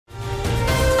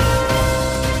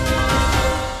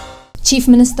Chief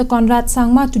Minister Conrad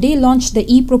Sangma today launched the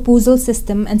e-proposal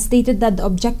system and stated that the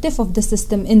objective of the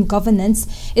system in governance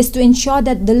is to ensure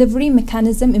that delivery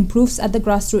mechanism improves at the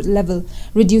grassroots level,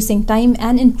 reducing time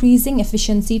and increasing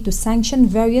efficiency to sanction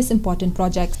various important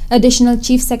projects. Additional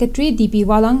Chief Secretary D.P.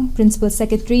 Walang, Principal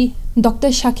Secretary Dr.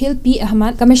 Shakil P.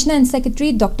 Ahmad, Commissioner and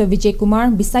Secretary Dr. Vijay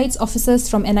Kumar, besides officers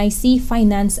from NIC,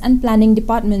 Finance and Planning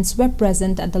departments were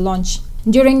present at the launch.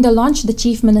 During the launch, the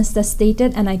Chief Minister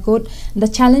stated, and I quote, "The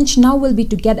challenge now will be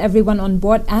to get everyone on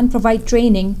board and provide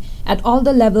training at all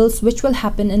the levels, which will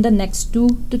happen in the next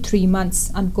 2 to 3 months."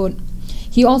 Unquote.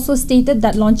 He also stated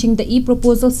that launching the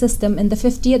e-proposal system in the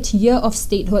 50th year of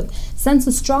statehood sends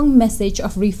a strong message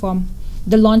of reform.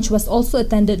 The launch was also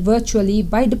attended virtually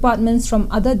by departments from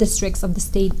other districts of the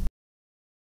state.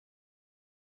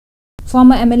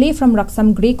 Former MLA from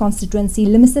Raksam Grey constituency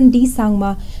Limison D.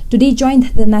 Sangma today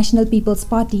joined the National People's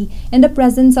Party in the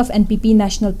presence of NPP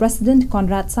National President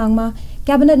Conrad Sangma,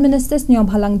 Cabinet Ministers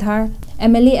Nyom Halangdhar,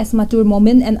 MLA Esmatur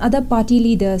Momin and other party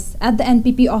leaders at the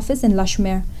NPP office in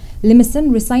Lashmer.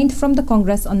 Limison resigned from the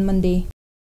Congress on Monday.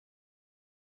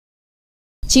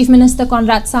 Chief Minister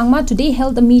Conrad Sangma today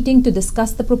held a meeting to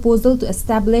discuss the proposal to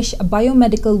establish a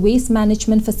biomedical waste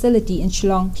management facility in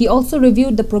Shillong. He also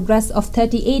reviewed the progress of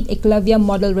 38 Eklavya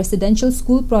Model Residential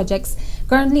School projects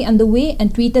currently underway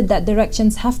and tweeted that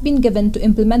directions have been given to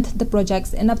implement the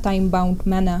projects in a time-bound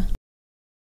manner.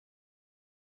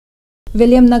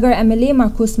 William Nagar MLA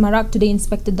Marcus Marak today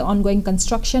inspected the ongoing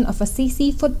construction of a CC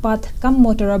footpath cum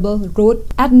motorable road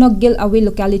at Noggil Awe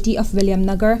locality of William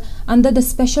Nagar under the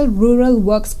Special Rural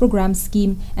Works Program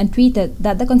scheme and tweeted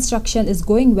that the construction is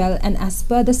going well and as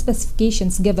per the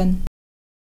specifications given.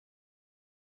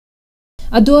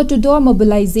 A door-to-door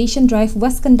mobilization drive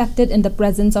was conducted in the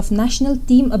presence of national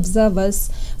team observers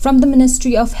from the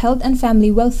Ministry of Health and Family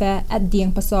Welfare at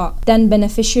Dieng Pasok. 10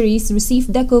 beneficiaries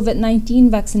received their COVID-19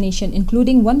 vaccination,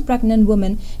 including one pregnant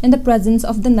woman, in the presence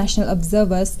of the national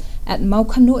observers at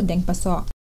Maukhanu, Dieng Pasok.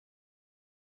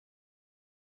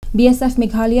 BSF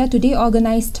Meghalaya today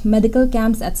organized medical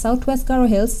camps at Southwest Garo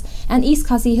Hills and East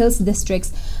Khasi Hills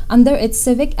districts under its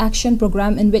Civic Action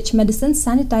Program, in which medicines,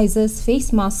 sanitizers,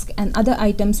 face masks and other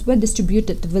items were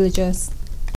distributed to villagers.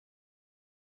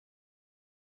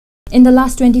 In the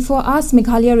last 24 hours,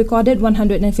 Meghalaya recorded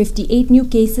 158 new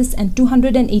cases and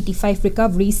 285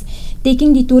 recoveries,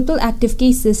 taking the total active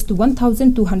cases to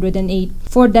 1,208.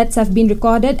 4 deaths have been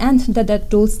recorded and the death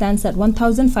toll stands at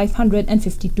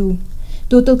 1,552.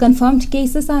 Total confirmed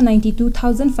cases are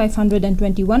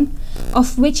 92,521,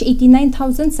 of which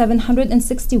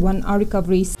 89,761 are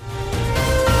recoveries.